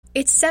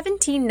It's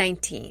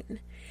 1719.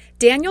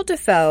 Daniel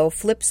Defoe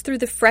flips through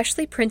the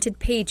freshly printed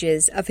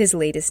pages of his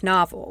latest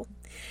novel.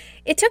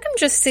 It took him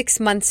just 6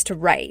 months to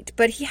write,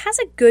 but he has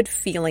a good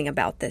feeling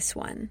about this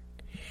one.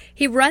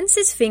 He runs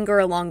his finger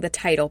along the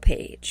title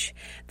page,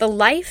 The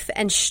Life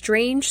and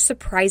Strange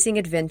Surprising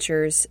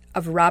Adventures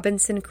of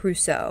Robinson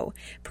Crusoe,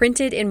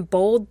 printed in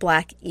bold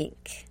black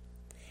ink.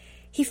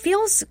 He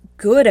feels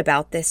good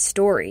about this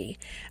story,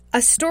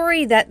 a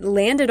story that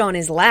landed on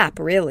his lap,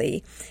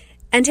 really,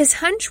 and his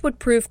hunch would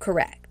prove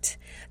correct.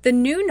 The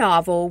new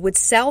novel would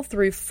sell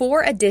through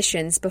 4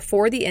 editions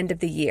before the end of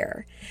the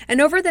year, and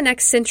over the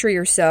next century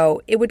or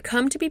so, it would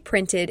come to be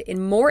printed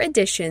in more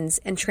editions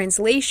and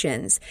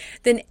translations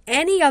than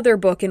any other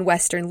book in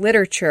Western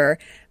literature,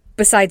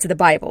 besides the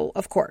Bible,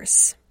 of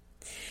course.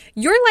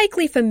 You're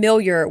likely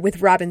familiar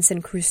with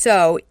Robinson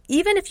Crusoe,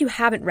 even if you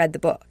haven't read the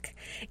book.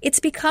 It's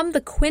become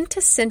the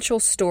quintessential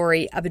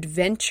story of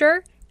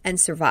adventure and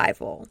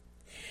survival.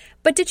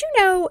 But did you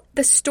know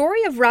the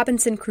story of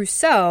Robinson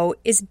Crusoe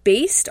is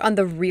based on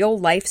the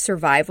real-life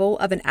survival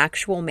of an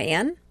actual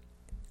man?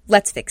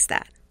 Let's fix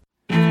that.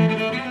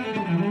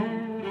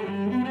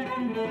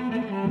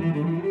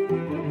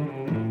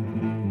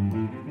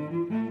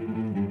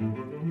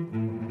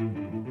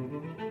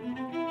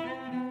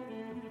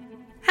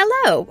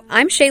 Hello,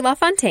 I'm Shayla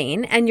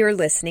Fontaine, and you're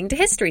listening to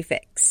History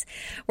Fix,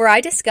 where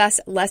I discuss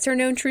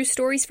lesser-known true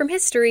stories from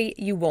history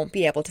you won't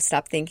be able to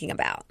stop thinking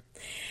about.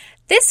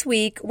 This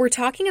week, we're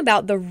talking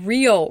about the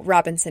real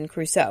Robinson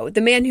Crusoe, the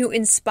man who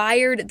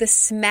inspired the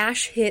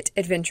smash hit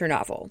adventure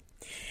novel.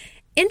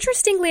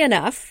 Interestingly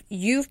enough,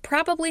 you've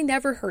probably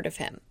never heard of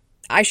him.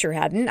 I sure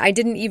hadn't. I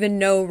didn't even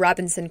know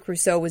Robinson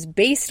Crusoe was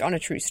based on a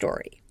true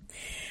story.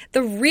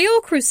 The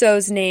real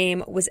Crusoe's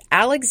name was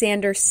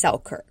Alexander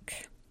Selkirk.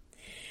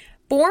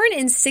 Born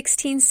in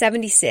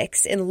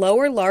 1676 in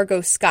Lower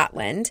Largo,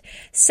 Scotland,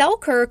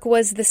 Selkirk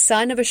was the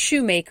son of a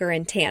shoemaker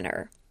and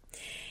tanner.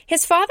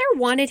 His father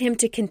wanted him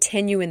to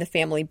continue in the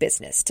family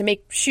business, to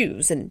make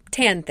shoes and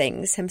tan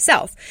things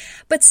himself.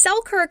 But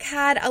Selkirk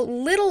had a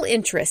little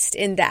interest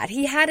in that.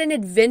 He had an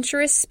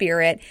adventurous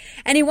spirit,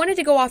 and he wanted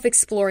to go off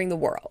exploring the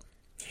world.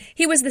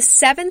 He was the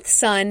 7th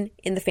son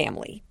in the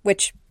family,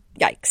 which,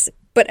 yikes.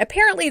 But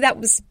apparently that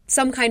was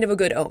some kind of a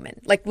good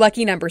omen, like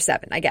lucky number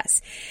 7, I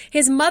guess.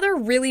 His mother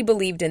really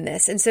believed in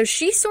this, and so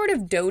she sort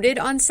of doted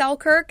on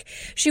Selkirk.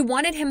 She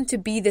wanted him to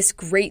be this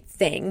great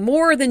thing,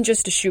 more than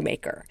just a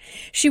shoemaker.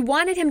 She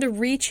wanted him to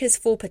reach his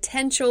full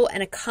potential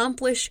and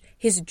accomplish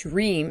his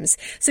dreams.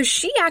 So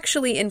she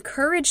actually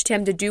encouraged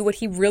him to do what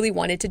he really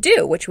wanted to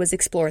do, which was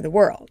explore the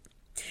world.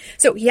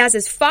 So he has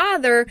his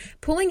father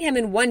pulling him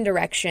in one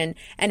direction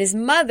and his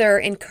mother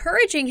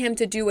encouraging him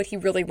to do what he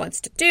really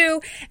wants to do,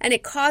 and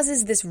it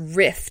causes this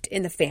rift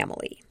in the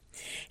family.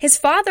 His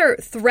father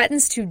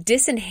threatens to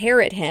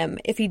disinherit him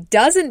if he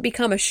doesn't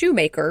become a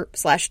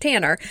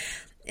shoemaker/tanner,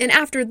 and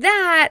after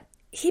that,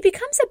 he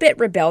becomes a bit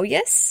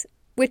rebellious,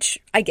 which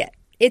I get.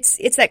 It's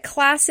that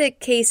classic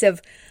case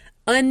of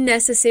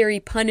unnecessary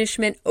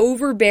punishment,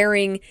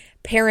 overbearing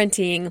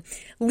parenting,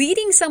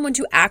 leading someone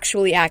to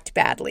actually act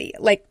badly.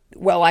 Like,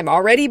 well, I'm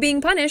already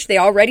being punished. They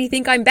already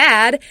think I'm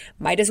bad.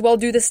 Might as well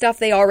do the stuff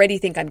they already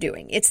think I'm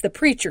doing. It's the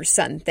preacher's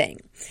son thing.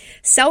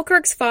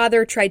 Selkirk's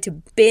father tried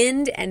to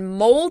bend and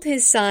mold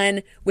his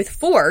son with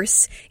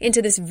force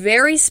into this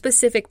very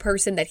specific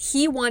person that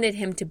he wanted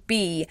him to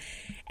be,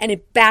 and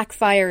it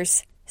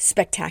backfires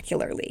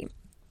spectacularly.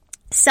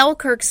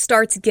 Selkirk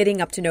starts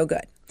getting up to no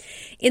good.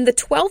 In the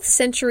 12th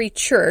century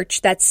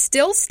church that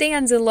still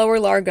stands in Lower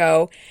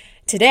Largo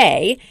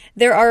today,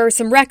 there are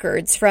some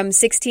records from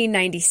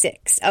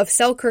 1696 of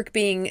Selkirk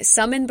being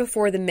summoned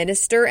before the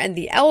minister and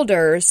the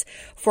elders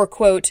for,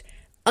 quote,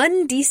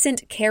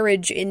 undecent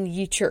carriage in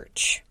ye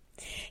church.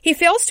 He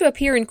fails to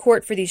appear in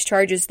court for these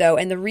charges, though,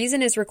 and the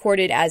reason is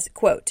recorded as,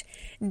 quote,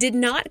 did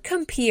not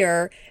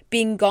compere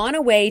being gone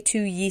away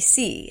to ye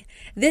sea.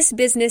 This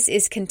business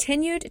is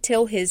continued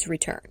till his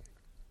return.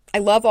 I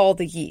love all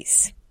the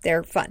ye's.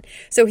 They're fun.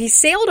 So he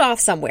sailed off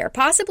somewhere,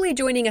 possibly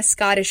joining a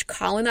Scottish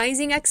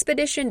colonizing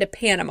expedition to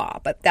Panama,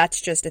 but that's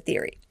just a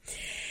theory.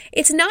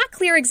 It's not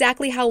clear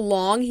exactly how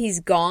long he's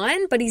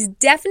gone, but he's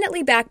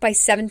definitely back by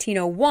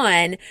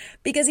 1701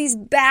 because he's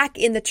back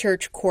in the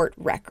church court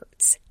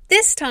records,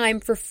 this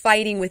time for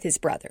fighting with his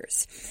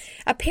brothers.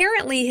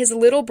 Apparently, his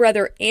little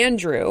brother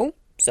Andrew,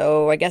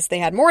 so I guess they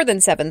had more than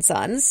 7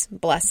 sons,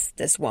 bless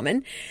this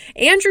woman,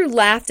 Andrew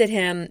laughed at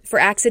him for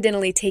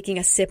accidentally taking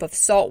a sip of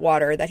salt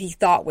water that he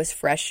thought was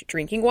fresh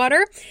drinking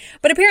water.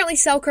 But apparently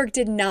Selkirk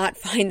did not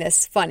find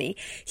this funny.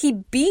 He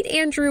beat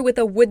Andrew with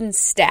a wooden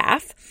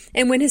staff,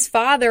 and when his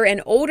father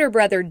and older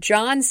brother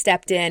John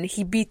stepped in,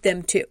 he beat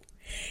them too.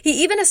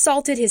 He even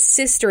assaulted his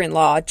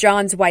sister-in-law,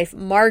 John's wife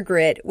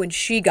Margaret, when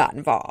she got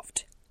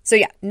involved. So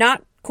yeah,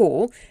 not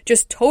cool,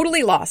 just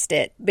totally lost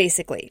it,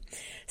 basically.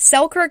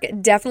 Selkirk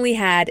definitely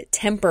had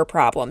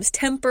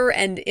temper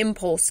and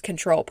impulse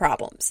control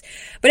problems.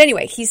 But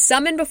anyway, he's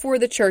summoned before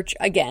the church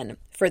again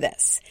for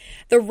this.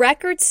 The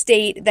records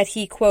state that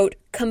he, quote,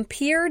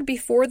 compeered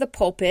before the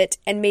pulpit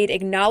and made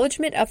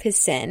acknowledgement of his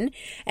sin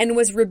and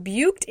was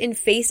rebuked in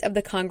face of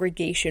the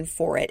congregation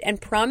for it and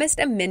promised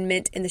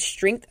amendment in the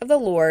strength of the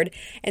Lord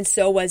and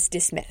so was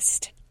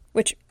dismissed.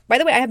 Which, by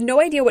the way, I have no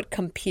idea what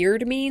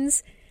compeered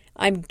means.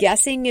 I'm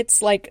guessing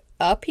it's like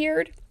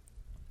appeared.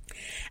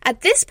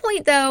 At this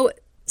point, though,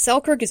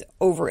 Selkirk is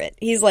over it.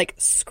 He's like,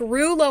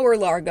 screw Lower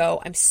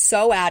Largo. I'm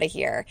so out of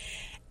here.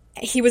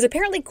 He was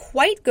apparently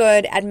quite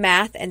good at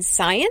math and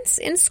science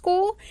in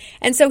school,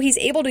 and so he's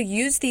able to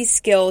use these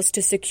skills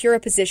to secure a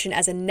position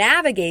as a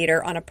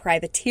navigator on a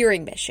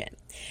privateering mission.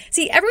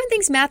 See, everyone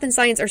thinks math and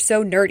science are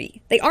so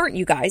nerdy. They aren't,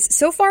 you guys.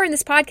 So far in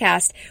this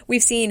podcast,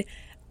 we've seen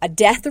a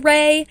death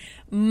ray,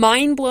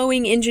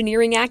 mind-blowing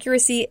engineering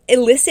accuracy,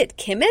 illicit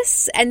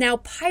chemists, and now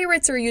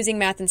pirates are using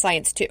math and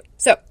science too.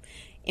 So,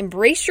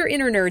 embrace your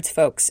inner nerds,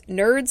 folks.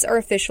 Nerds are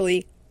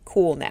officially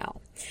cool now.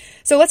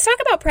 So let's talk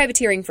about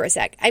privateering for a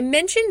sec. I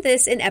mentioned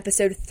this in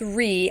episode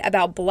 3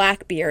 about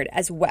Blackbeard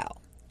as well.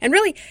 And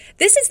really,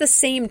 this is the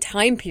same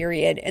time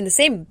period and the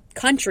same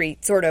country,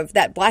 sort of,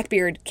 that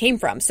Blackbeard came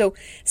from. So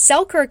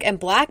Selkirk and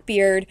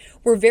Blackbeard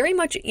were very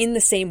much in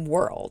the same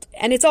world.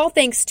 And it's all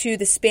thanks to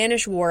the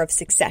Spanish War of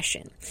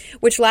Succession,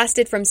 which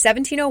lasted from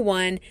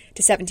 1701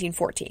 to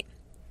 1714.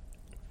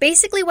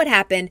 Basically what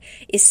happened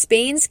is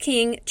Spain's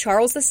King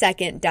Charles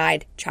II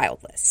died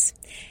childless.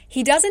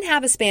 He doesn't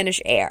have a Spanish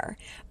heir,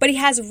 but he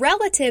has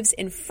relatives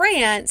in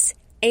France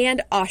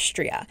and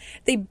Austria.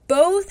 They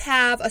both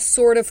have a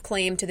sort of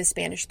claim to the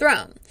Spanish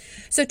throne.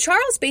 So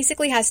Charles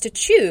basically has to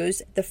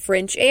choose the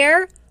French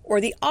heir or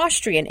the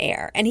Austrian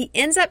heir, and he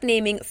ends up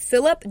naming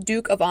Philip,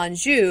 Duke of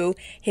Anjou,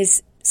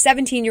 his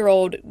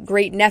 17-year-old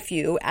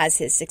great-nephew, as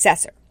his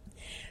successor.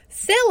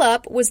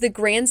 Philip was the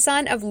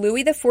grandson of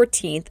Louis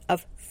XIV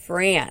of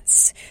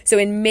France. So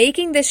in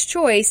making this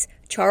choice,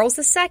 Charles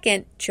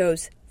II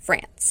chose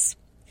France.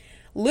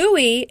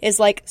 Louis is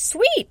like,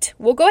 sweet,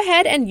 we'll go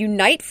ahead and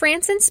unite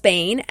France and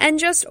Spain and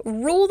just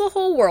rule the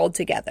whole world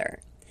together.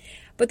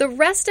 But the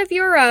rest of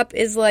Europe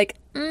is like,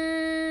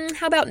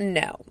 how about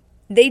no?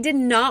 They did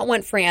not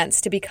want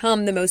France to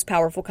become the most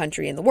powerful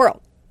country in the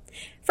world.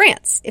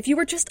 France, if you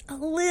were just a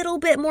little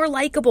bit more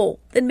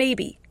likable, then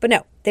maybe. But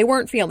no, they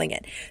weren't feeling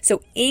it.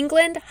 So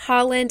England,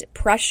 Holland,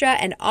 Prussia,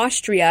 and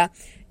Austria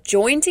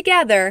joined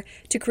together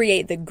to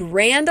create the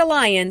Grand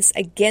Alliance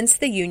against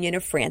the union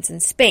of France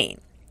and Spain.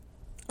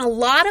 A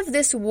lot of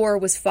this war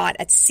was fought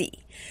at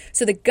sea.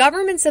 So the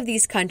governments of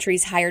these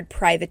countries hired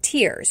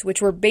privateers,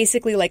 which were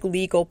basically like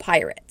legal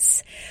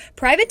pirates.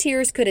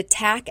 Privateers could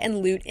attack and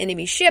loot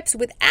enemy ships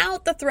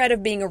without the threat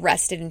of being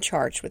arrested and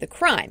charged with a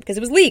crime, because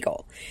it was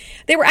legal.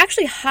 They were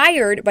actually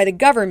hired by the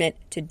government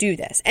to do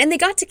this, and they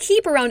got to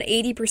keep around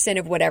 80%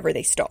 of whatever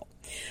they stole.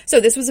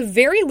 So this was a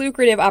very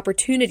lucrative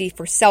opportunity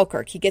for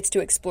Selkirk. He gets to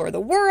explore the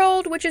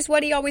world, which is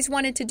what he always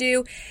wanted to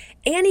do,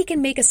 and he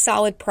can make a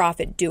solid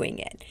profit doing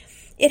it.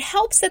 It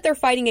helps that they're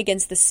fighting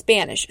against the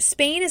Spanish.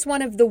 Spain is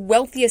one of the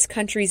wealthiest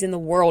countries in the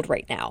world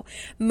right now,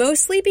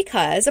 mostly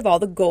because of all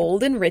the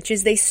gold and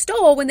riches they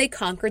stole when they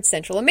conquered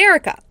Central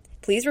America.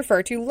 Please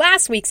refer to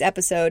last week's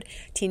episode,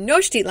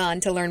 Tenochtitlan,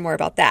 to learn more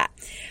about that.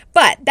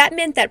 But that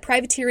meant that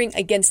privateering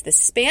against the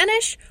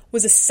Spanish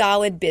was a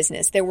solid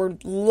business. There were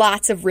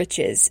lots of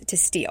riches to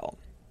steal.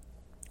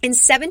 In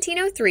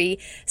 1703,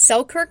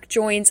 Selkirk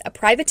joins a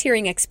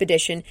privateering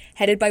expedition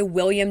headed by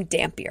William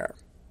Dampier.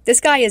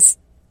 This guy is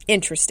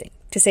interesting,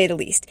 to say the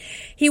least.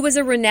 He was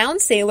a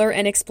renowned sailor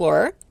and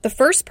explorer, the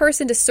first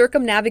person to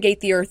circumnavigate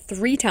the Earth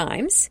 3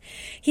 times.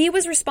 He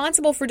was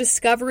responsible for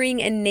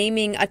discovering and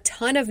naming a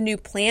ton of new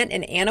plant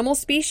and animal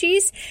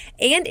species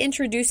and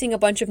introducing a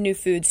bunch of new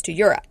foods to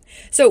Europe.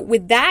 So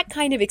with that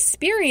kind of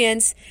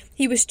experience,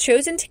 he was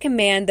chosen to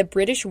command the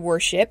British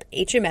warship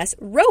HMS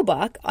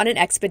Roebuck on an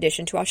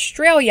expedition to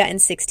Australia in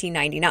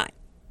 1699.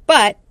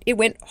 But it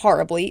went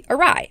horribly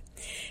awry.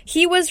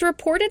 He was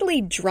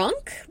reportedly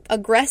drunk,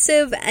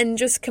 aggressive, and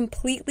just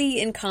completely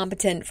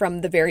incompetent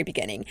from the very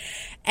beginning.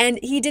 And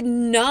he did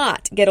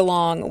not get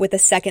along with the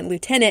second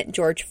lieutenant,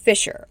 George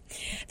Fisher.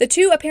 The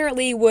two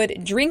apparently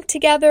would drink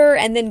together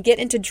and then get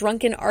into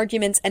drunken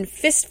arguments and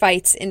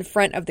fistfights in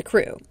front of the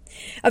crew.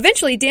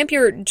 Eventually,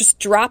 Dampier just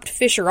dropped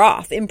Fisher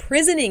off,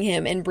 imprisoning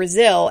him in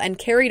Brazil, and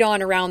carried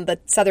on around the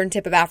southern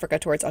tip of Africa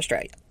towards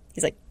Australia.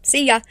 He's like,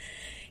 see ya.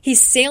 He's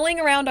sailing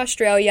around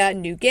Australia,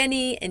 New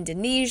Guinea,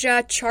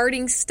 Indonesia,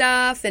 charting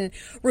stuff and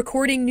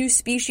recording new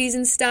species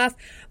and stuff.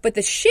 But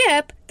the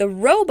ship, the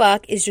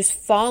Roebuck, is just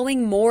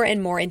falling more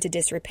and more into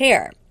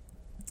disrepair.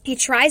 He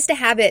tries to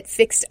have it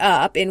fixed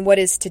up in what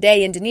is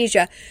today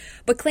Indonesia,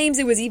 but claims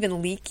it was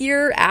even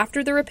leakier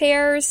after the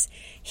repairs.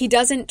 He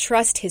doesn't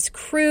trust his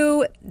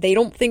crew. They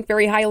don't think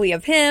very highly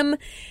of him.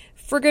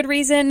 For good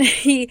reason,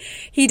 he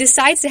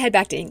decides to head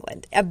back to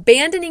England,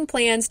 abandoning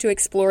plans to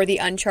explore the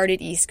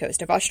uncharted east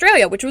coast of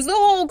Australia, which was the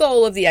whole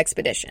goal of the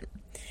expedition.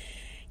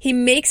 He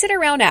makes it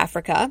around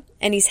Africa,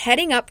 and he's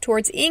heading up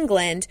towards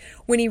England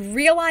when he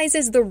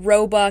realizes the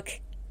Roebuck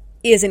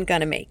isn't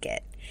going to make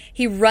it.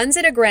 He runs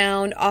it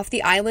aground off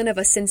the island of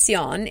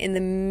Ascension in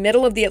the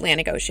middle of the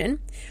Atlantic Ocean,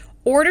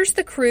 orders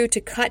the crew to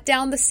cut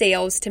down the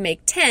sails to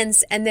make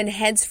tents, and then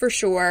heads for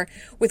shore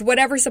with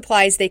whatever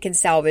supplies they can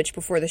salvage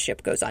before the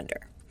ship goes under.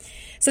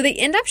 So they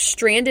end up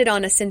stranded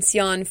on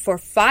Ascension for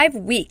 5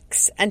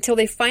 weeks until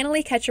they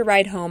finally catch a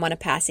ride home on a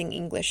passing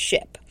English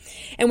ship.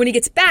 And when he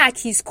gets back,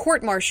 he's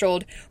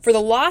court-martialed for the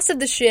loss of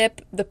the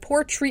ship, the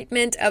poor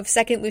treatment of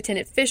Second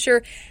Lieutenant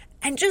Fisher,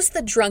 and just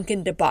the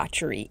drunken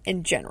debauchery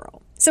in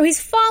general. So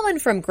he's fallen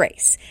from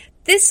grace.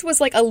 This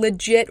was like a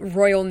legit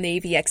Royal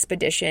Navy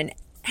expedition,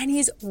 and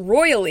he's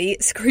royally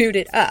screwed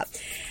it up.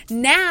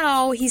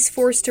 Now he's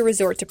forced to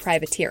resort to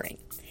privateering.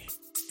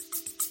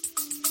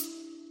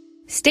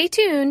 Stay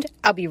tuned.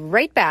 I'll be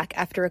right back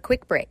after a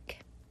quick break.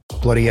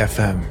 Bloody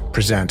FM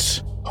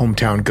presents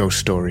Hometown Ghost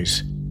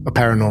Stories, a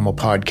paranormal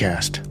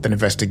podcast that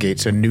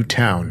investigates a new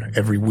town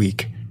every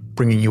week,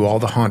 bringing you all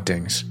the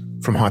hauntings,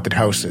 from haunted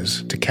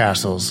houses to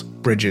castles,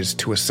 bridges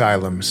to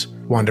asylums,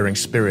 wandering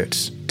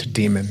spirits to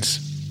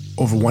demons.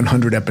 Over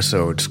 100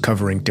 episodes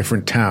covering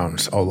different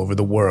towns all over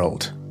the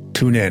world.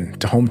 Tune in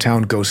to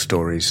Hometown Ghost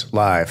Stories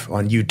live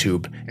on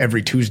YouTube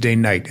every Tuesday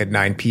night at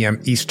 9 p.m.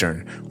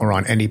 Eastern or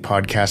on any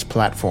podcast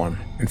platform,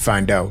 and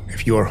find out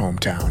if your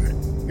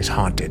hometown is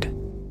haunted.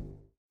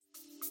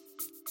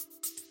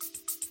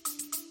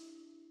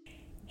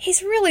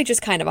 He's really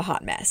just kind of a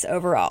hot mess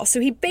overall. So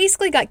he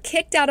basically got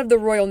kicked out of the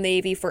Royal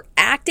Navy for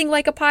acting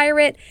like a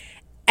pirate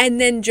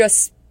and then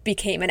just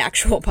became an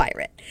actual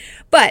pirate.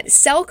 But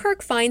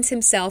Selkirk finds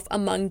himself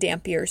among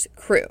Dampier's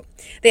crew.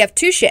 They have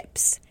 2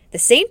 ships, the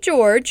St.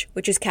 George,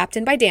 which is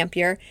captained by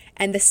Dampier,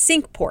 and the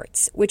Cinque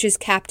Ports, which is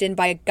captained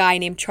by a guy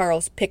named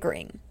Charles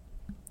Pickering.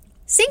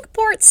 Cinque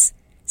Ports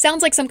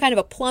sounds like some kind of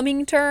a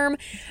plumbing term,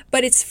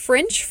 but it's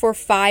French for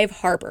 5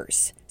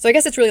 harbors. So I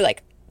guess it's really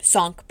like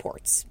Cinque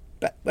Ports.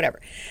 But whatever.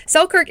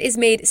 Selkirk is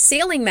made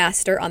sailing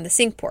master on the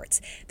Cinque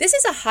Ports. This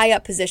is a high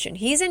up position.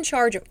 He's in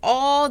charge of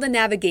all the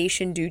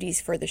navigation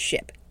duties for the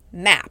ship.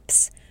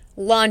 Maps,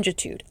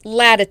 longitude,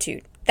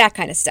 latitude, that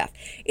kind of stuff.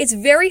 It's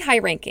very high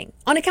ranking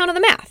on account of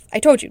the math. I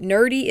told you,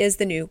 nerdy is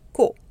the new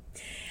cool.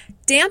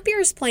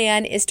 Dampier's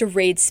plan is to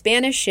raid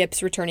Spanish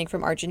ships returning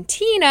from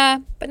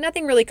Argentina, but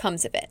nothing really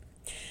comes of it.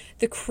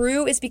 The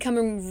crew is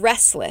becoming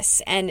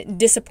restless and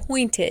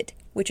disappointed,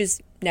 which is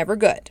never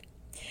good.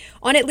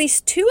 On at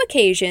least 2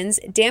 occasions,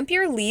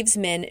 Dampier leaves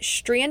men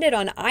stranded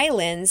on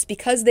islands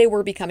because they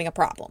were becoming a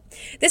problem.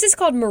 This is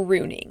called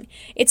marooning.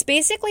 It's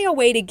basically a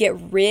way to get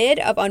rid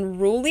of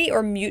unruly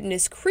or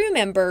mutinous crew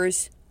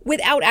members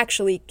without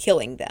actually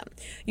killing them.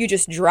 You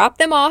just drop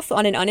them off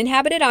on an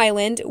uninhabited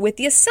island with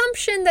the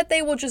assumption that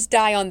they will just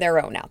die on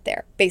their own out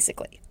there,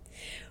 basically.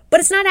 But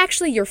it's not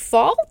actually your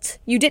fault.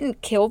 You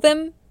didn't kill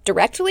them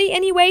directly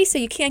anyway, so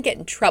you can't get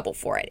in trouble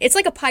for it. It's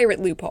like a pirate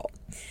loophole.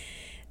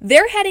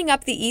 They're heading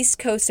up the east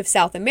coast of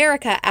South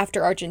America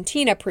after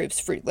Argentina proves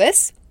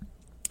fruitless.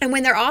 And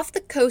when they're off the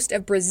coast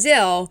of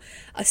Brazil,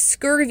 a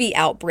scurvy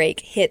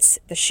outbreak hits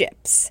the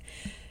ships.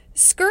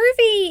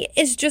 Scurvy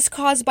is just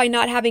caused by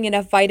not having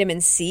enough vitamin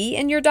C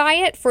in your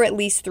diet for at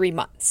least 3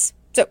 months.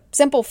 So,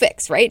 simple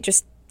fix, right?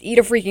 Just eat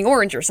a freaking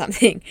orange or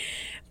something.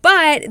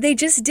 But they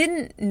just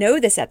didn't know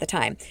this at the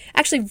time.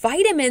 Actually,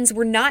 vitamins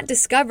were not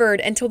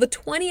discovered until the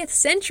 20th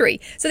century.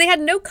 So they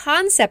had no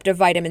concept of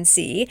vitamin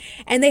C,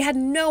 and they had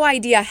no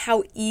idea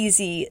how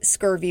easy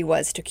scurvy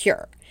was to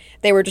cure.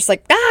 They were just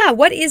like,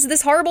 what is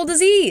this horrible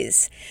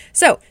disease?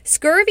 So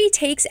scurvy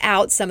takes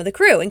out some of the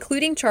crew,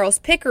 including Charles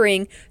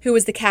Pickering, who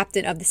was the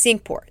captain of the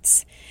Cinque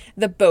Ports,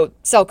 the boat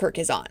Selkirk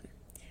is on.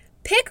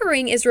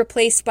 Pickering is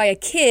replaced by a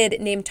kid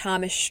named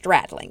Thomas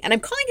Stradling. And I'm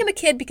calling him a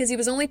kid because he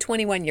was only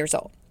 21 years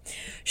old.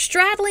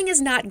 Stradling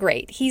is not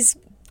great. He's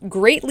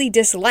greatly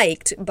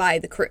disliked by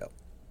the crew.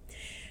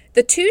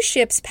 The 2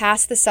 ships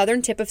pass the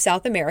southern tip of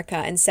South America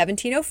in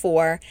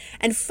 1704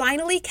 and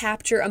finally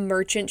capture a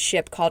merchant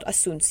ship called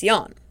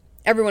Asuncion.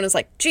 Everyone is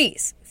like,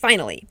 geez,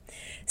 finally.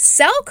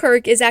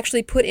 Selkirk is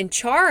actually put in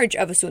charge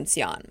of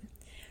Asuncion.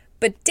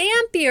 But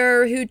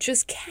Dampier, who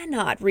just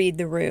cannot read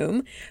the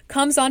room,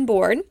 comes on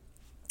board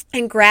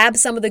and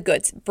grabs some of the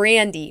goods,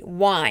 brandy,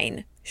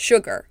 wine,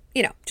 sugar,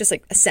 just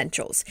like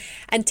essentials,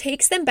 and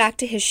takes them back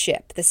to his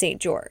ship, the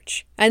St.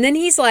 George. And then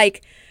he's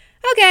like,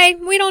 okay,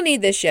 we don't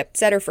need this ship,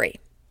 set her free.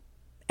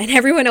 And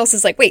everyone else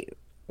is like, wait,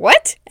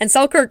 what? And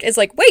Selkirk is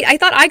like, wait, I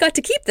thought I got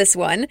to keep this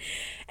one.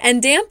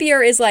 And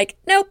Dampier is like,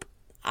 nope,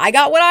 I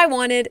got what I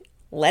wanted,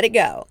 let it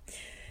go.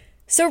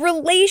 So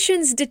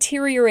relations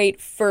deteriorate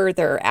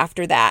further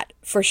after that,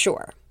 for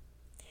sure.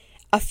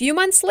 A few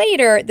months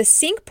later, the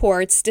Cinque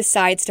Ports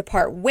decides to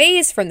part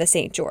ways from the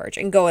St. George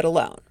and go it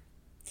alone.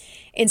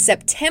 In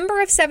September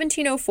of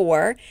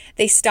 1704,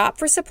 they stop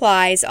for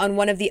supplies on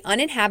one of the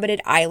uninhabited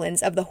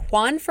islands of the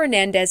Juan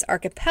Fernandez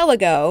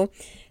archipelago,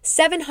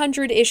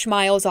 700-ish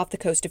miles off the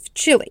coast of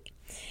Chile.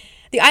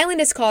 The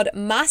island is called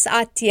Mas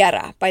a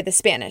Tierra by the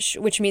Spanish,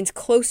 which means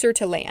closer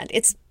to land.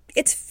 It's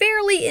It's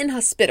fairly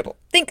inhospitable.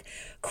 Think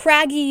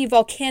craggy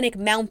volcanic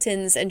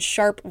mountains and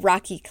sharp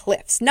rocky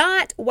cliffs,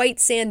 not white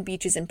sand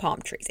beaches and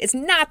palm trees. It's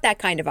not that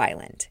kind of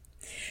island.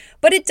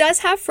 But it does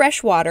have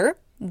fresh water,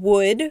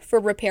 wood for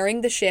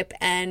repairing the ship,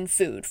 and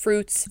food,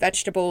 fruits,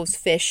 vegetables,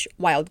 fish,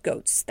 wild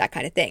goats, that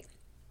kind of thing.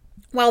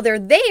 While they're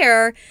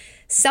there,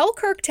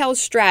 Selkirk tells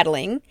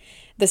Stradling,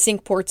 the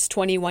Cinque-Port's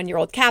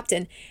 21-year-old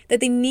captain,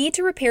 that they need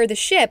to repair the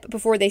ship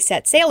before they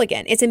set sail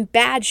again. It's in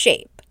bad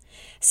shape.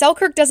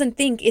 Selkirk doesn't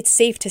think it's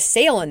safe to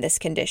sail in this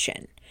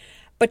condition.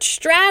 But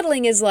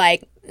Stradling is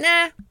like,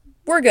 nah,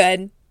 we're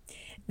good.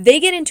 They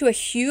get into a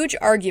huge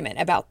argument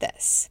about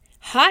this.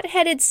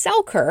 Hot-headed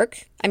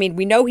Selkirk,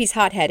 we know he's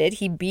hot-headed.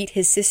 He beat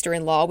his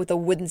sister-in-law with a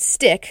wooden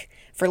stick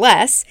for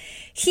less.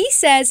 He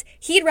says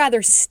he'd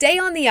rather stay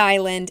on the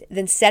island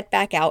than set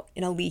back out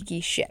in a leaky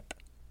ship.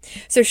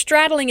 So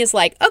Stradling is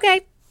like,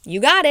 okay, you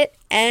got it,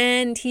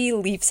 and he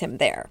leaves him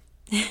there.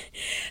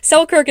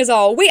 Selkirk is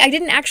all, wait, I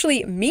didn't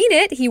actually mean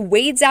it. He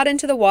wades out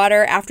into the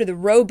water after the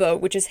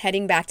rowboat, which is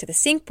heading back to the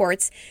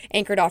Cinque-Ports,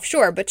 anchored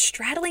offshore. But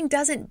Stradling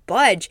doesn't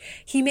budge.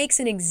 He makes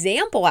an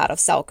example out of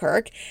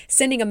Selkirk,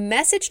 sending a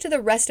message to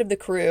the rest of the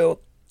crew,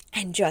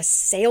 and just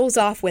sails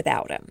off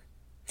without him.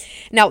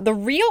 Now, the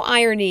real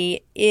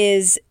irony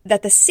is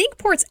that the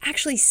Cinque-Ports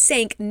actually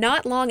sank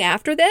not long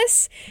after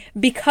this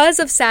because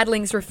of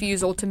Sadling's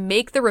refusal to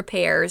make the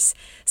repairs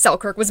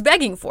Selkirk was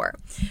begging for.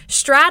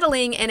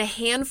 Stradling and a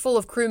handful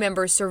of crew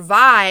members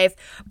survive,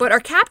 but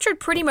are captured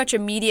pretty much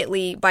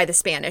immediately by the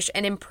Spanish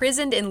and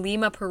imprisoned in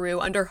Lima,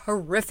 Peru under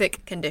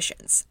horrific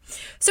conditions.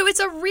 So it's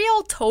a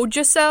real told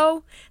you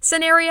so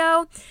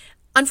scenario.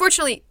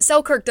 Unfortunately,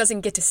 Selkirk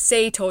doesn't get to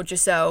say told you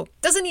so,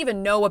 doesn't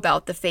even know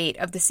about the fate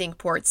of the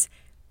Cinque-Ports,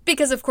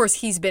 because, of course,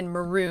 he's been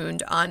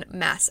marooned on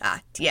Mas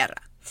a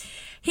Tierra.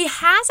 He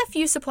has a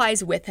few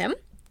supplies with him: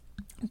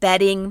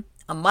 bedding,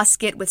 a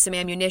musket with some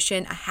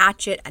ammunition, a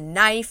hatchet, a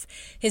knife,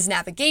 his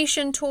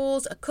navigation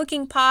tools, a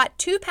cooking pot,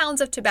 2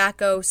 pounds of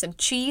tobacco, some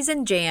cheese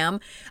and jam,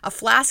 a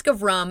flask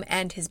of rum,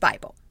 and his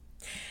Bible.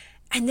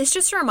 And this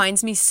just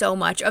reminds me so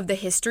much of the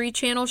History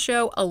Channel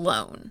show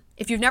Alone.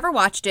 If you've never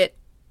watched it,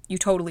 you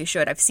totally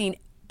should. I've seen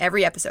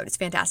every episode. It's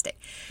fantastic.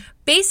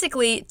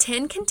 Basically,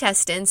 10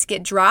 contestants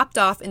get dropped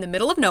off in the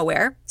middle of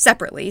nowhere,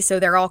 separately, so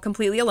they're all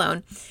completely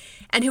alone,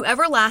 and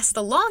whoever lasts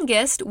the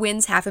longest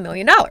wins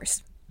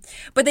 $500,000.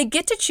 But they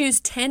get to choose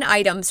 10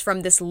 items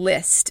from this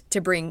list to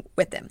bring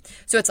with them.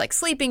 So it's like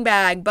sleeping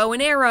bag, bow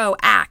and arrow,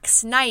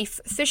 axe, knife,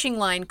 fishing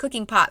line,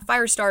 cooking pot,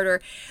 fire starter.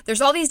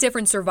 There's all these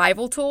different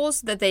survival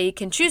tools that they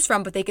can choose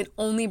from, but they can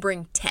only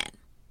bring 10.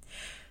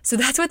 So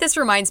that's what this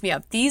reminds me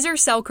of. These are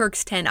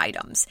Selkirk's 10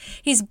 items.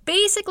 He's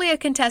basically a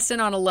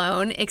contestant on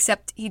Alone,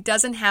 except he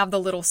doesn't have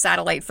the little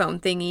satellite phone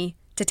thingy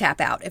to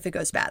tap out if it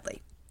goes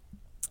badly.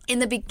 In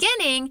the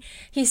beginning,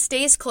 he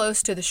stays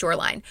close to the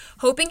shoreline,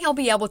 hoping he'll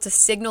be able to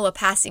signal a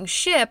passing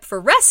ship for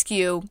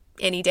rescue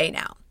any day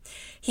now.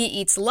 He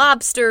eats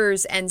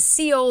lobsters and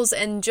seals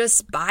and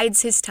just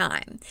bides his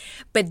time.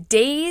 But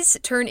days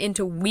turn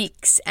into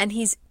weeks, and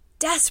he's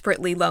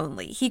desperately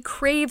lonely. He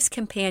craves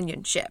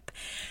companionship.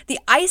 The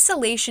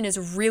isolation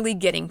is really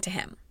getting to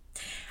him.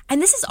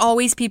 And this is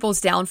always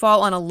people's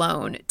downfall on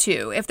Alone,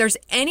 too. If there's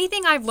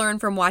anything I've learned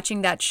from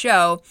watching that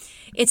show,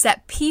 it's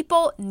that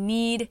people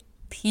need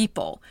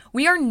people.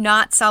 We are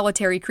not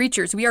solitary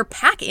creatures. We are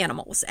pack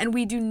animals, and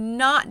we do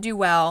not do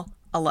well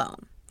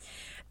alone.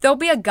 There'll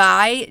be a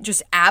guy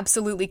just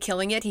absolutely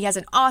killing it. He has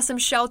an awesome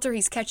shelter.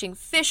 He's catching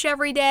fish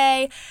every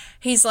day.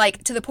 He's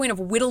like to the point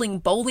of whittling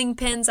bowling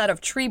pins out of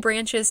tree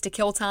branches to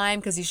kill time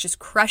because he's just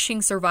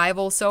crushing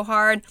survival so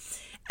hard.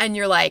 And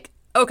you're like,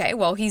 okay,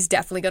 well, he's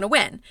definitely going to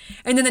win.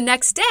 And then the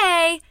next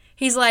day,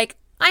 he's like,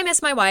 I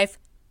miss my wife,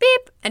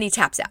 beep, and he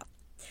taps out.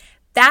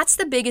 That's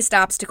the biggest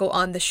obstacle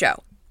on the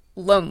show.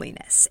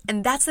 Loneliness.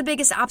 And that's the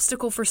biggest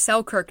obstacle for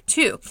Selkirk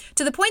too,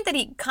 to the point that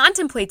he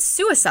contemplates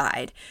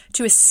suicide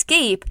to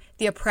escape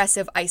the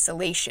oppressive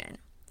isolation.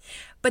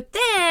 But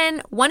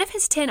then one of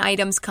his 10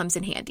 items comes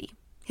in handy,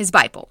 his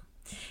Bible.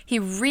 He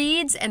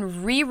reads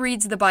and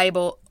rereads the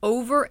Bible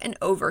over and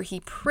over.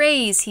 He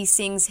prays, he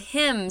sings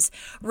hymns.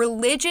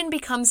 Religion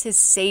becomes his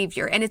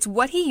savior, and it's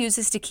what he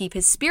uses to keep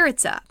his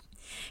spirits up.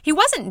 He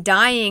wasn't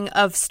dying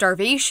of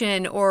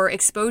starvation or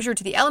exposure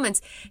to the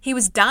elements. He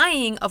was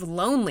dying of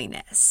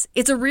loneliness.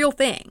 It's a real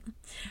thing.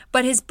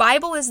 But his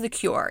Bible is the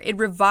cure. It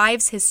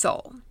revives his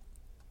soul.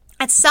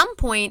 At some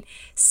point,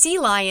 sea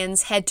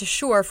lions head to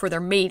shore for their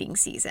mating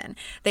season.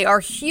 They are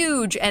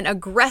huge and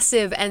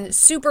aggressive and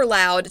super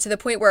loud to the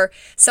point where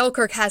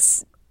Selkirk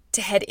has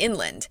to head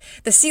inland.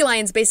 The sea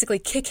lions basically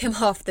kick him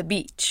off the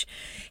beach.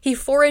 He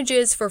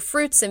forages for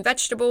fruits and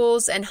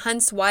vegetables and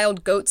hunts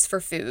wild goats for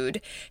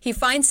food. He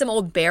finds some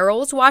old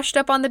barrels washed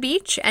up on the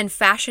beach and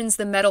fashions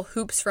the metal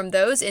hoops from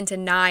those into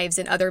knives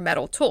and other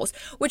metal tools,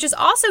 which is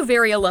also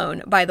very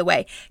Alone, by the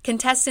way.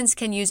 Contestants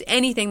can use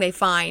anything they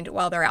find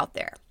while they're out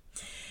there.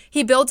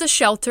 He builds a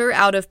shelter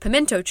out of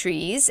pimento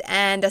trees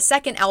and a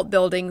second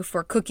outbuilding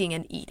for cooking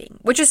and eating,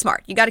 which is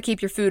smart. You got to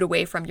keep your food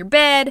away from your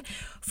bed,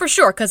 for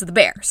sure, because of the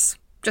bears.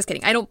 Just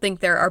kidding. I don't think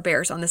there are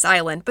bears on this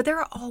island, but there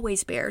are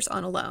always bears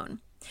on Alone.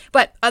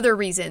 But other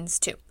reasons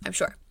too, I'm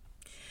sure.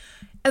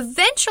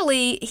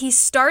 Eventually, he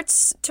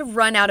starts to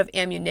run out of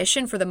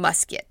ammunition for the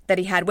musket that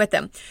he had with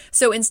him.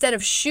 So instead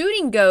of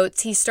shooting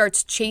goats, he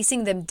starts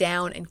chasing them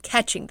down and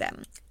catching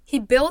them. He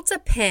builds a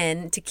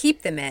pen to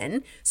keep them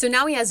in, so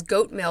now he has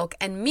goat milk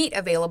and meat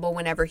available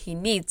whenever he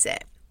needs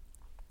it.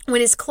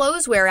 When his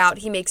clothes wear out,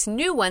 he makes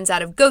new ones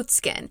out of goat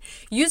skin,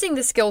 using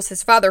the skills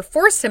his father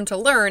forced him to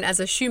learn as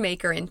a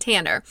shoemaker and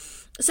tanner.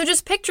 So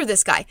just picture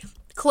this guy,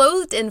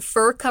 clothed in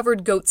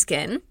fur-covered goat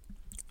skin,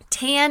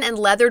 tan and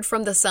leathered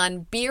from the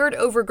sun, beard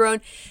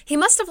overgrown. He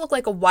must have looked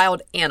like a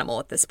wild animal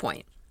at this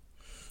point.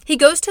 He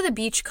goes to the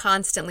beach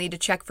constantly to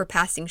check for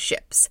passing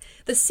ships.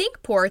 The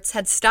sink ports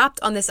had stopped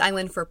on this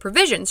island for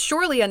provisions.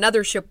 Surely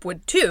another ship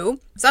would too,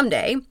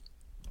 someday.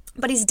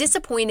 But he's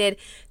disappointed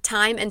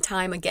time and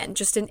time again,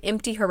 just an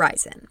empty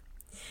horizon.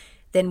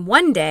 Then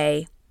one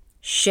day,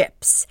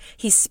 ships.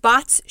 He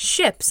spots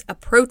ships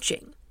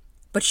approaching.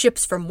 But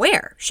ships from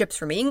where? Ships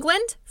from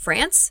England?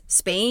 France?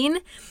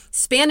 Spain?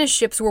 Spanish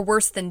ships were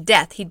worse than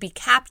death. He'd be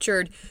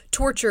captured,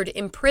 tortured,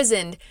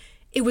 imprisoned.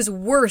 It was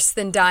worse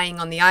than dying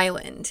on the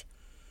island.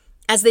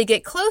 As they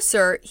get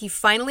closer, he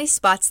finally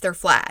spots their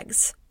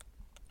flags.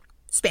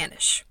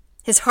 Spanish.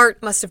 His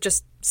heart must have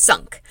just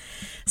sunk.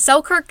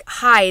 Selkirk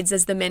hides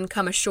as the men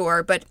come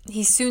ashore, but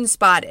he's soon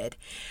spotted.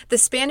 The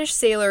Spanish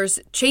sailors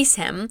chase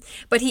him,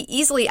 but he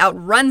easily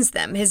outruns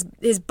them. His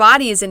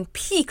body is in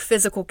peak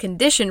physical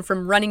condition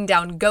from running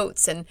down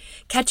goats and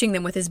catching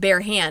them with his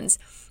bare hands.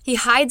 He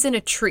hides in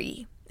a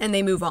tree, and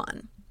they move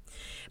on.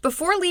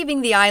 Before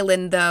leaving the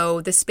island,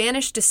 though, the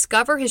Spanish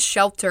discover his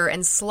shelter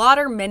and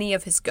slaughter many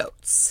of his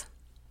goats.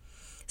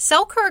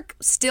 Selkirk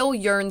still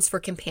yearns for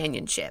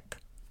companionship.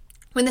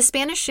 When the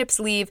Spanish ships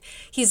leave,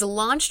 he's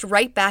launched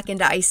right back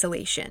into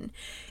isolation.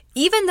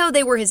 Even though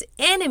they were his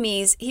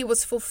enemies, he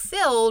was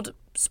fulfilled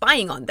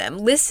spying on them,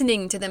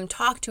 listening to them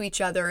talk to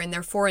each other in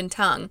their foreign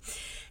tongue.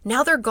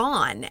 Now they're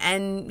gone,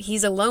 and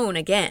he's alone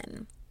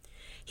again.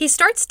 He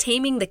starts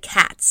taming the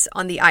cats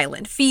on the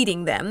island,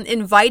 feeding them,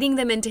 inviting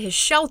them into his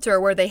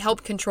shelter where they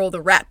help control the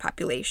rat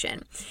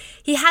population.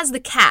 He has the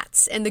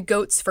cats and the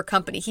goats for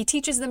company. He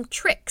teaches them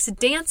tricks,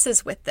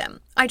 dances with them.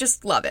 I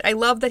just love it. I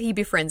love that he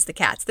befriends the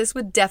cats. This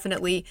would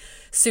definitely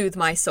soothe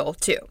my soul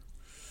too.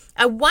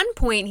 At one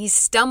point, he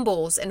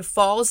stumbles and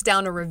falls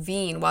down a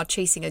ravine while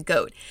chasing a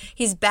goat.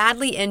 He's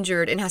badly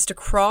injured and has to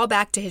crawl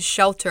back to his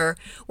shelter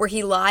where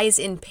he lies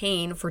in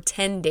pain for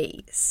 10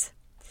 days.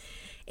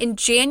 In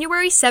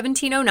January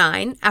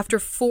 1709, after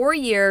 4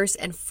 years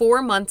and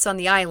 4 months on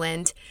the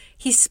island,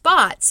 he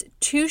spots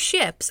 2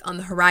 ships on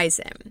the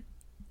horizon.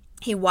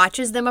 He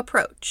watches them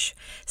approach,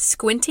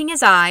 squinting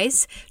his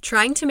eyes,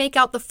 trying to make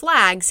out the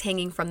flags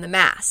hanging from the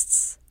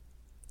masts.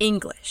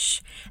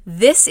 English.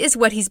 This is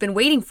what he's been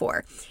waiting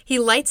for. He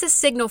lights a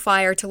signal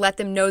fire to let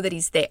them know that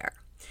he's there.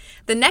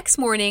 The next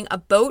morning, a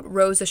boat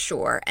rows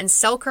ashore, and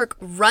Selkirk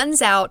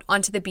runs out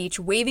onto the beach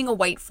waving a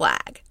white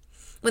flag.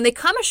 When they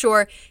come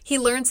ashore, he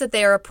learns that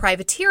they are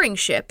privateering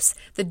ships,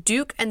 the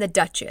Duke and the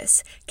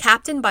Duchess,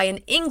 captained by an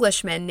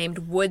Englishman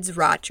named Woodes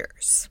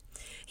Rogers.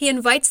 He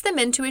invites them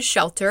into his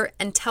shelter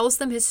and tells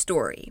them his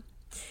story.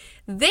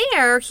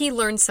 There, he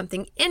learns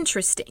something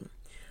interesting.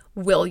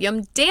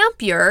 William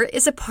Dampier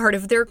is a part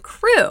of their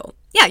crew.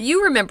 Yeah,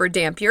 you remember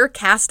Dampier,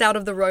 cast out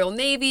of the Royal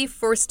Navy,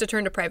 forced to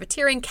turn to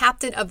privateering,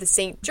 captain of the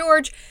St.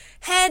 George,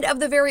 head of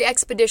the very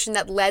expedition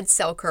that led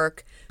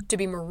Selkirk to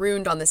be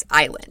marooned on this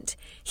island.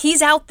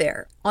 He's out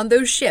there on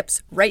those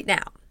ships right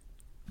now.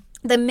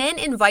 The men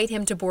invite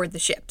him to board the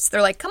ships.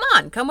 They're like, come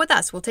on, come with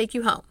us. We'll take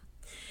you home.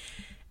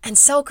 And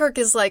Selkirk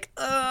is like,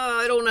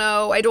 I don't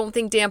know. I don't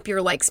think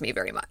Dampier likes me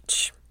very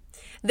much.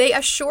 They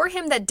assure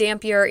him that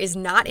Dampier is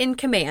not in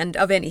command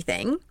of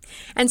anything,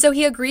 and so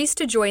he agrees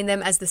to join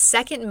them as the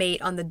second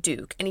mate on the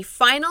Duke, and he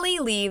finally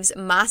leaves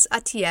Mas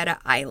Atiera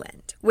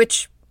Island,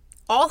 which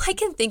all I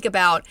can think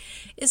about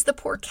is the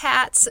poor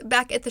cats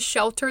back at the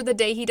shelter the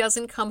day he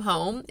doesn't come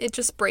home. It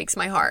just breaks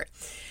my heart.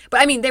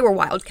 But I mean, they were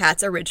wild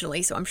cats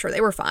originally, so I'm sure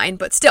they were fine,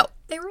 but still,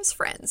 they were his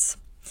friends.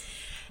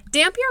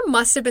 Dampier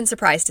must have been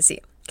surprised to see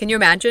him. Can you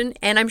imagine?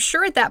 And I'm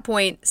sure at that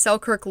point,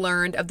 Selkirk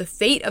learned of the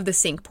fate of the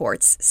sink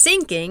ports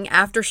sinking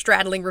after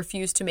Stradling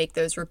refused to make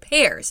those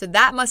repairs. So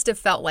that must have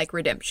felt like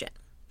redemption.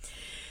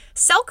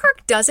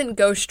 Selkirk doesn't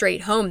go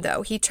straight home,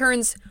 though. He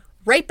turns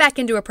right back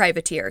into a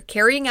privateer,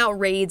 carrying out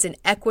raids in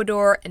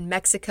Ecuador and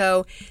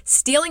Mexico,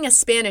 stealing a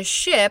Spanish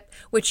ship,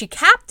 which he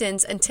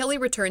captains until he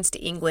returns to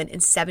England in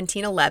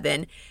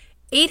 1711,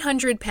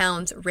 800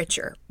 pounds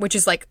richer, which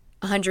is like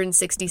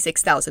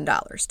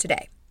 $166,000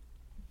 today.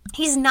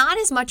 He's not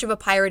as much of a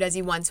pirate as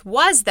he once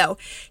was, though.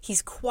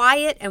 He's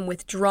quiet and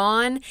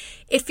withdrawn.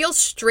 It feels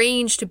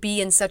strange to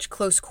be in such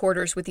close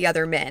quarters with the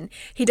other men.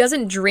 He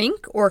doesn't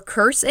drink or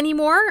curse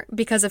anymore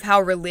because of how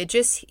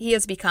religious he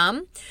has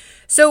become.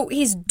 So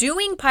he's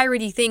doing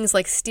piratey things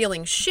like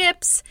stealing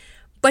ships,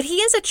 but he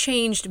is a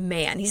changed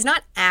man. He's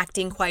not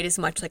acting quite as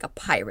much like a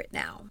pirate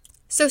now.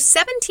 So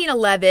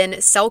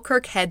 1711,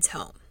 Selkirk heads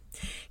home.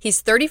 He's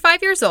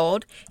 35 years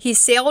old. He's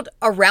sailed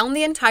around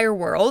the entire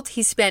world.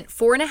 He spent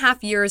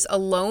 4.5 years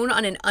alone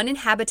on an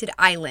uninhabited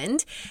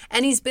island,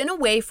 and he's been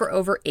away for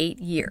over 8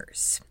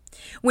 years.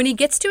 When he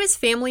gets to his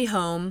family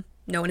home,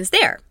 no one is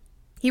there.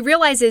 He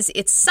realizes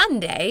it's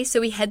Sunday,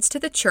 so he heads to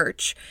the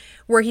church,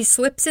 where he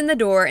slips in the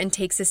door and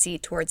takes a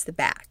seat towards the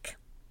back.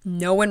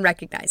 No one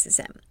recognizes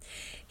him.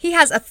 He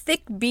has a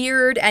thick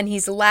beard and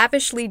he's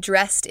lavishly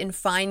dressed in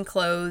fine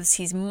clothes.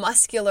 He's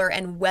muscular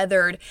and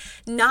weathered,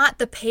 not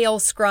the pale,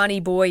 scrawny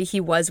boy he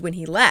was when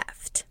he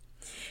left.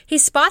 He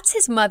spots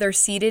his mother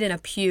seated in a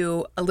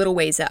pew a little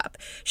ways up.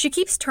 She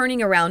keeps turning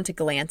around to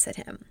glance at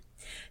him.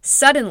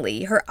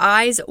 Suddenly, her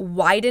eyes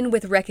widen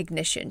with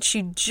recognition.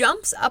 She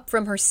jumps up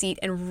from her seat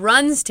and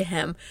runs to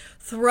him,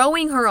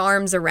 throwing her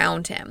arms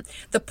around him.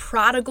 The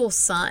prodigal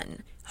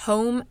son,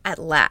 home at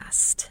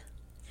last.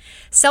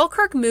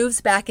 Selkirk moves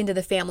back into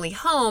the family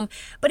home,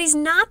 but he's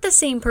not the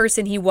same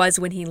person he was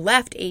when he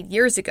left 8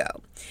 years ago.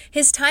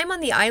 His time on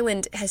the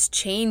island has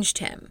changed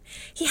him.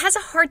 He has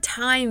a hard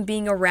time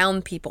being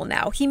around people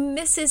now. He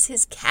misses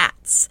his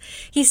cats.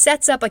 He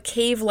sets up a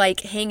cave-like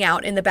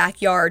hangout in the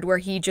backyard where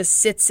he just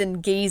sits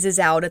and gazes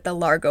out at the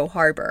Largo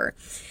Harbor.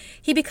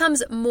 He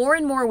becomes more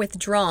and more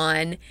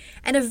withdrawn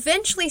and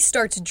eventually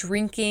starts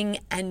drinking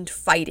and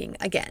fighting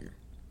again.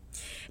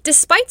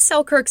 Despite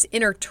Selkirk's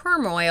inner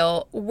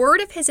turmoil,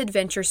 word of his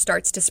adventure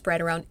starts to spread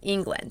around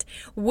England.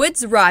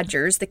 Woodes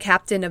Rogers, the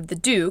captain of the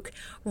Duke,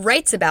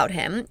 writes about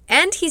him,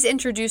 and he's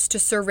introduced to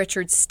Sir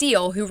Richard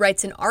Steele, who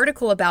writes an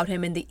article about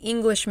him in the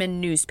Englishman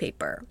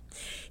newspaper.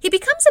 He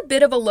becomes a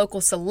bit of a local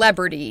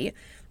celebrity,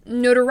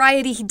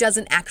 notoriety he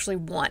doesn't actually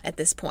want at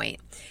this point.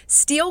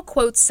 Steele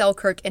quotes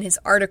Selkirk in his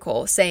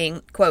article,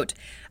 saying, quote,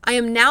 "I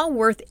am now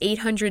worth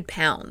 800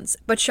 pounds,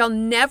 but shall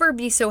never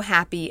be so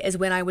happy as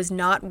when I was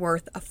not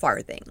worth a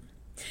farthing."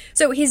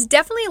 So he's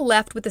definitely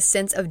left with a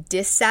sense of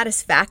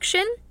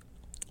dissatisfaction,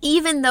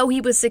 even though he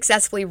was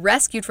successfully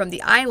rescued from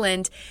the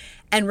island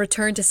and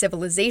returned to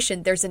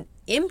civilization. There's an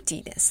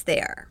emptiness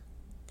there.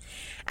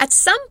 At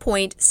some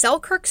point,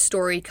 Selkirk's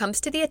story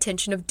comes to the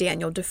attention of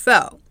Daniel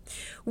Defoe.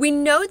 We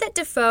know that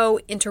Defoe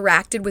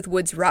interacted with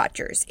Woodes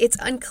Rogers. It's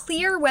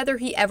unclear whether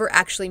he ever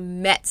actually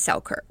met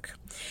Selkirk.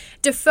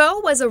 Defoe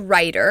was a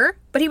writer,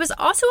 but he was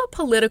also a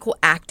political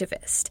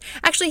activist.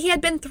 Actually, he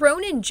had been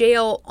thrown in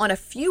jail on a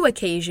few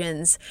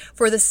occasions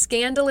for the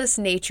scandalous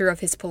nature of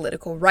his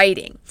political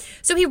writing.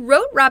 So he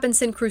wrote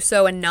Robinson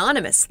Crusoe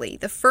anonymously.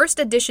 The first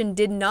edition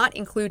did not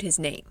include his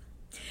name.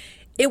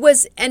 It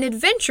was an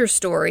adventure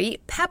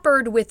story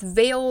peppered with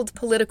veiled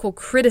political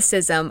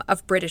criticism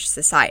of British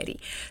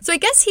society. So I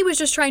guess he was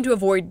just trying to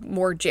avoid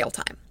more jail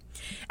time.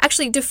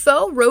 Actually,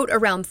 Defoe wrote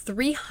around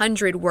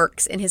 300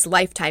 works in his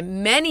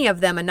lifetime, many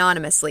of them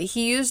anonymously.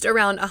 He used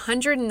around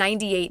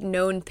 198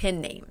 known pen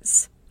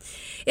names.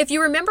 If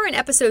you remember in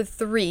episode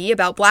 3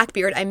 about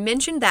Blackbeard, I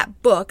mentioned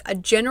that book, A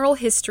General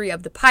History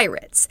of the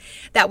Pirates,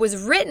 that was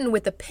written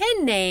with the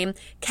pen name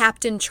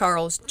Captain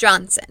Charles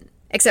Johnson.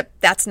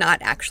 Except that's not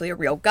actually a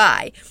real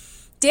guy.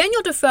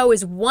 Daniel Defoe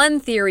is one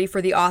theory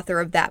for the author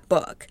of that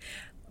book.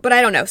 But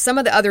I don't know, some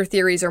of the other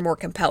theories are more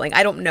compelling.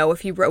 I don't know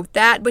if he wrote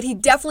that, but he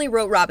definitely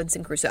wrote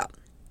Robinson Crusoe.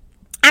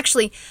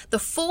 Actually, the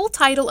full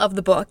title of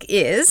the book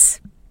is,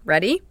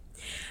 ready?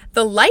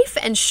 The Life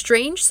and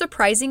Strange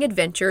Surprising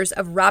Adventures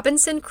of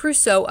Robinson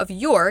Crusoe of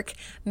York,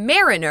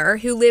 mariner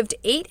who lived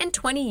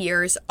 28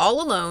 years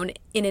all alone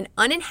in an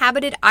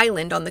uninhabited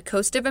island on the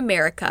coast of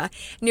America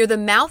near the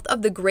mouth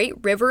of the great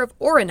river of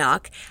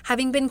Orinoco,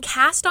 having been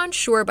cast on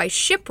shore by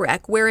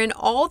shipwreck wherein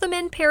all the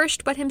men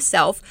perished but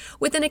himself,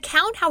 with an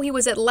account how he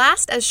was at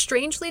last as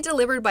strangely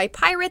delivered by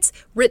pirates,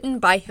 written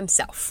by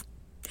himself.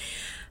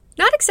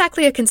 Not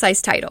exactly a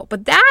concise title,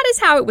 but that is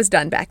how it was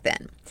done back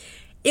then.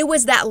 It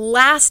was that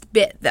last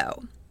bit,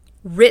 though,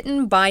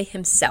 written by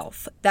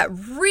himself, that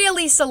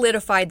really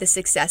solidified the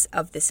success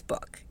of this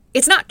book.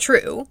 It's not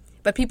true,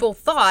 but people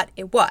thought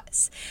it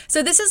was.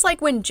 So this is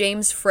like when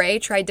James Frey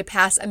tried to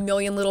pass A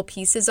Million Little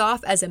Pieces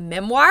off as a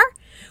memoir,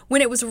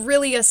 when it was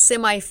really a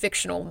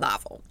semi-fictional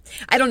novel.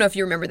 I don't know if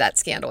you remember that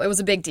scandal. It was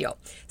a big deal.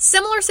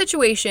 Similar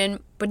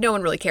situation, but no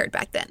one really cared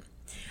back then.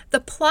 The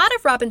plot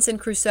of Robinson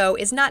Crusoe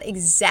is not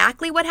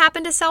exactly what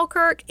happened to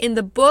Selkirk. In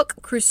the book,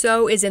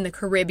 Crusoe is in the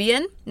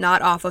Caribbean,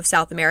 not off of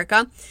South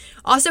America.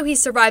 Also, he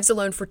survives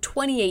alone for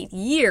 28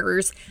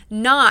 years,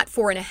 not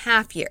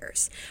 4.5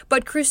 years.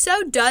 But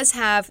Crusoe does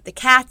have the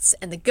cats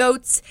and the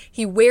goats.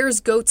 He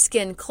wears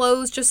goatskin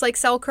clothes just like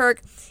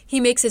Selkirk.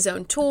 He makes his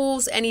own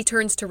tools, and he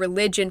turns to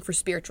religion for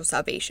spiritual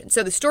salvation.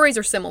 So the stories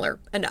are similar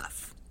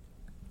enough.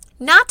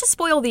 Not to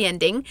spoil the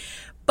ending,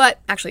 but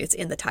actually it's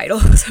in the title,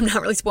 so I'm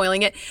not really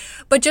spoiling it.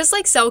 But just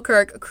like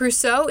Selkirk,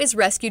 Crusoe is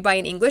rescued by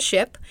an English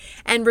ship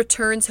and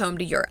returns home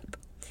to Europe.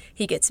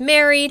 He gets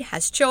married,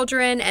 has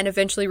children, and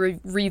eventually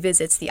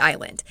revisits the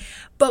island.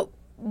 But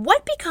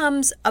what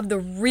becomes of the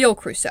real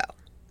Crusoe?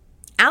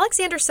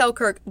 Alexander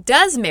Selkirk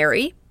does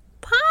marry,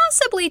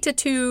 possibly to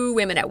 2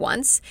 women at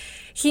once.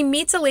 He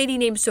meets a lady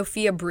named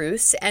Sophia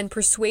Bruce and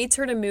persuades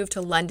her to move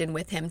to London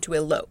with him to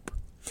elope.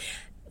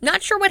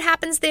 Not sure what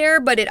happens there,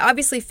 but it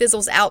obviously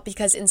fizzles out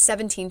because in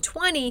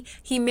 1720,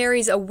 he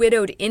marries a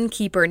widowed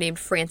innkeeper named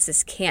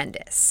Frances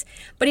Candace.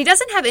 But he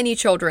doesn't have any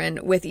children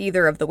with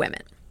either of the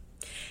women.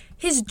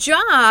 His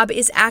job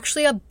is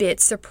actually a bit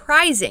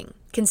surprising,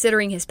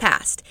 considering his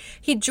past.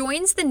 He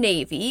joins the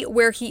Navy,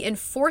 where he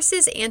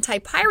enforces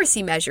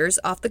anti-piracy measures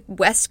off the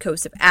west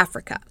coast of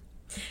Africa.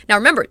 Now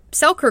remember,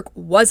 Selkirk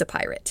was a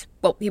pirate.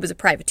 Well, he was a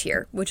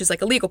privateer, which is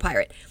like a legal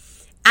pirate.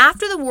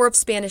 After the War of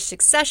Spanish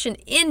Succession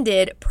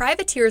ended,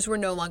 privateers were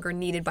no longer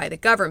needed by the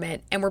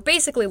government and were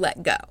basically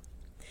let go.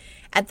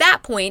 At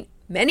that point,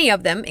 many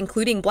of them,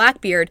 including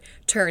Blackbeard,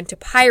 turned to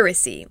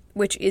piracy,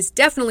 which is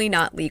definitely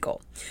not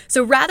legal.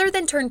 So rather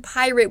than turn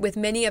pirate with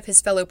many of his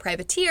fellow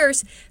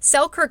privateers,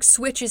 Selkirk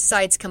switches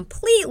sides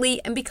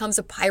completely and becomes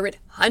a pirate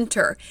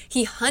hunter.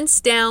 He hunts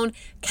down,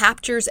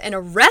 captures, and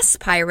arrests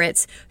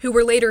pirates who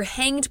were later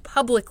hanged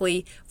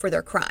publicly for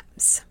their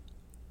crimes.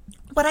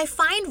 What I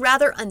find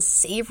rather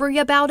unsavory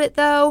about it,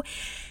 though,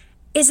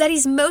 is that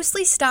he's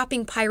mostly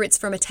stopping pirates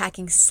from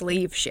attacking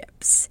slave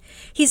ships.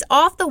 He's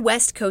off the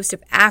west coast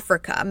of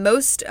Africa.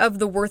 Most of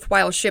the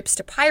worthwhile ships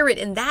to pirate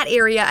in that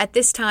area at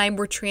this time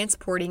were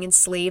transporting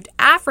enslaved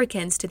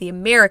Africans to the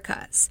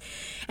Americas.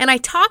 And I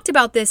talked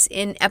about this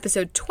in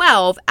episode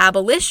 12,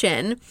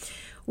 Abolition.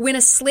 When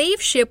a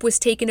slave ship was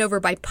taken over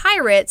by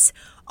pirates,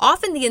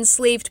 often the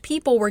enslaved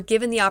people were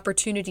given the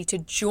opportunity to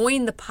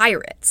join the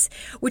pirates,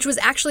 which was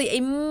actually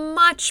a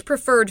much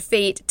preferred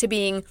fate to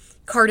being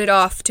carted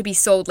off to be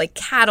sold like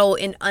cattle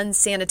in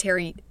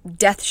unsanitary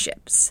death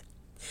ships.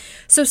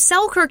 So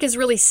Selkirk is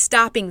really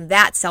stopping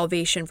that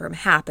salvation from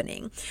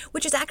happening,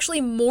 which is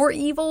actually more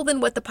evil than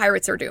what the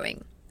pirates are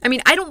doing. I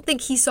mean, I don't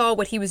think he saw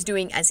what he was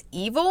doing as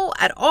evil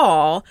at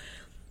all,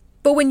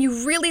 but when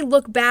you really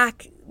look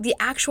back, the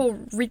actual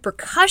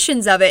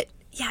repercussions of it,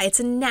 yeah, it's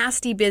a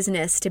nasty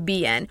business to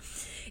be in.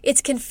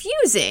 It's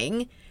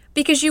confusing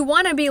because you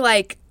want to be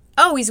like,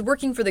 oh, he's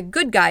working for the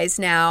good guys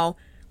now,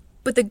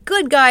 but the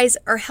good guys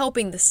are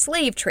helping the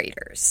slave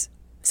traders.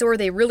 So are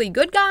they really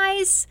good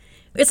guys?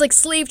 It's like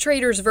slave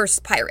traders versus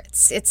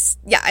pirates.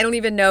 I don't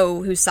even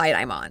know whose side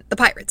I'm on. The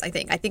pirates, I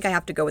think. I think I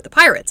have to go with the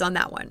pirates on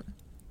that one.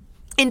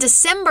 In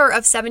December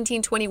of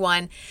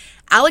 1721,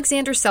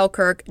 Alexander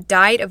Selkirk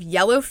died of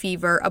yellow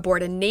fever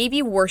aboard a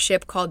Navy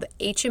warship called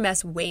the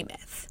HMS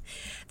Weymouth.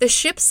 The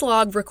ship's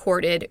log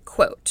recorded,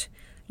 quote,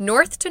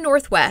 "North to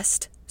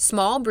northwest,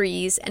 small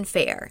breeze and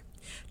fair.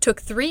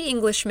 Took 3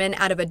 Englishmen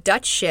out of a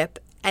Dutch ship,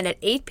 and at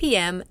 8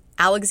 p.m.,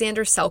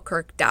 Alexander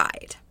Selkirk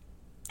died."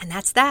 And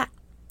that's that.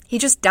 He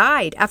just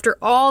died after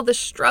all the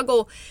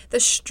struggle, the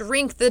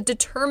strength, the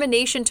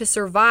determination to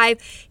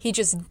survive. He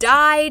just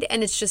died,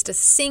 and it's just a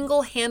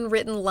single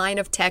handwritten line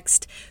of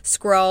text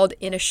scrawled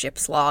in a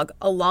ship's log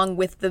along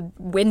with the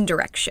wind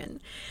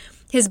direction.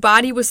 His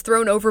body was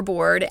thrown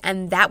overboard,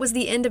 and that was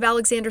the end of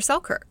Alexander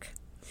Selkirk.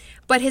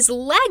 But his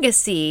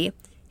legacy,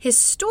 his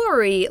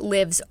story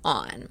lives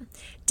on.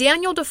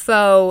 Daniel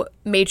Defoe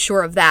made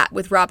sure of that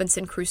with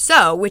Robinson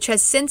Crusoe, which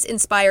has since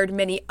inspired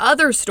many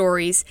other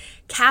stories.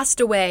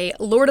 Castaway,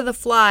 Lord of the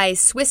Flies,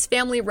 Swiss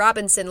Family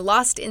Robinson,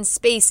 Lost in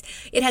Space.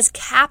 It has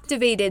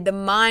captivated the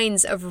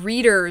minds of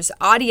readers,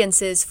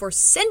 audiences for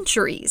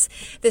centuries.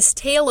 This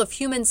tale of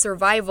human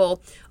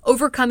survival,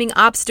 overcoming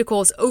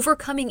obstacles,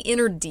 overcoming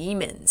inner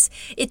demons.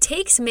 It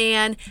takes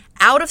man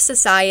out of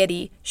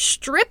society,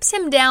 strips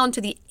him down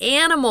to the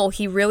animal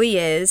he really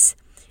is,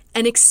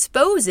 and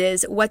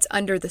exposes what's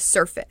under the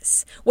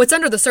surface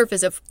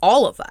of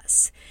all of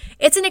us.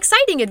 It's an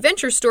exciting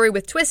adventure story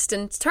with twists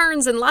and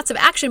turns and lots of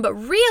action, but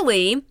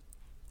really,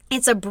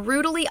 it's a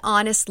brutally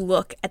honest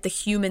look at the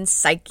human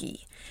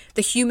psyche,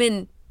 the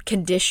human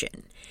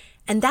condition,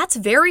 and that's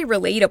very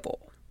relatable.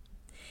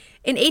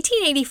 In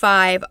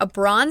 1885, a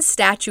bronze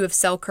statue of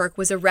Selkirk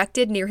was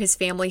erected near his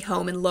family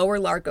home in Lower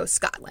Largo,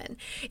 Scotland.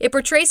 It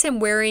portrays him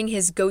wearing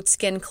his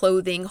goatskin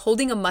clothing,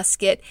 holding a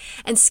musket,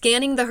 and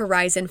scanning the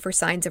horizon for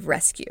signs of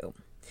rescue.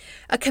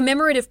 A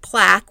commemorative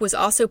plaque was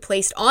also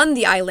placed on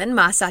the island,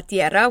 Masa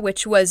Tierra,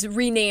 which was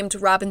renamed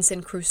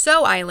Robinson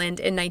Crusoe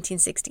Island in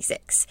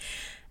 1966.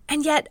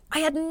 And yet, I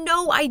had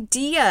no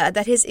idea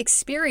that his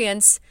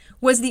experience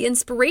was the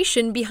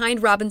inspiration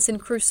behind Robinson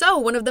Crusoe,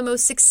 one of the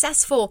most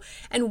successful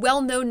and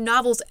well-known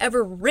novels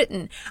ever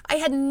written. I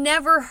had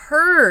never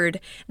heard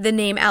the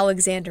name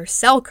Alexander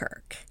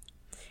Selkirk.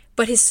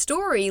 But his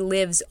story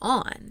lives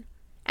on,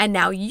 and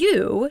now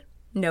you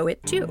know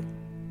it too.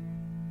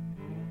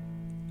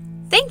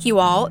 Thank you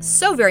all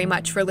so very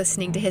much for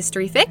listening to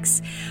History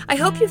Fix. I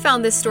hope you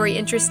found this story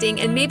interesting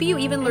and maybe you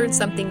even learned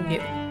something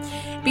new.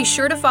 Be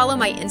sure to follow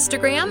my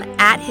Instagram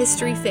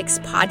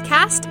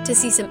 @HistoryFixPodcast to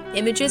see some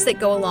images that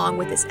go along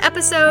with this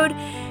episode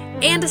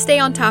and to stay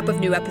on top of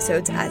new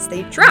episodes as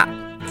they drop.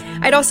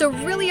 I'd also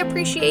really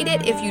appreciate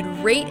it if you'd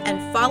rate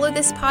and follow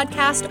this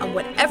podcast on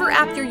whatever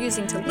app you're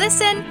using to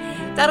listen.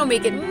 That'll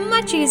make it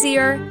much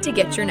easier to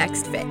get your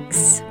next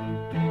fix.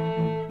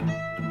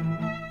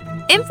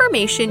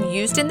 Information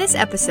used in this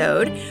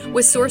episode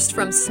was sourced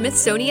from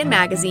Smithsonian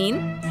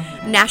Magazine,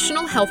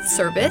 National Health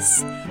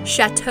Service,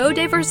 Chateau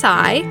de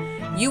Versailles,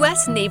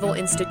 U.S. Naval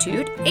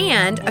Institute,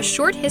 and a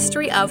short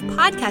history of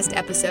podcast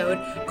episode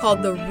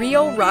called The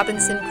Real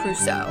Robinson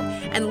Crusoe.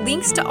 And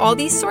links to all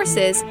these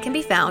sources can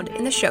be found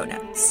in the show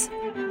notes.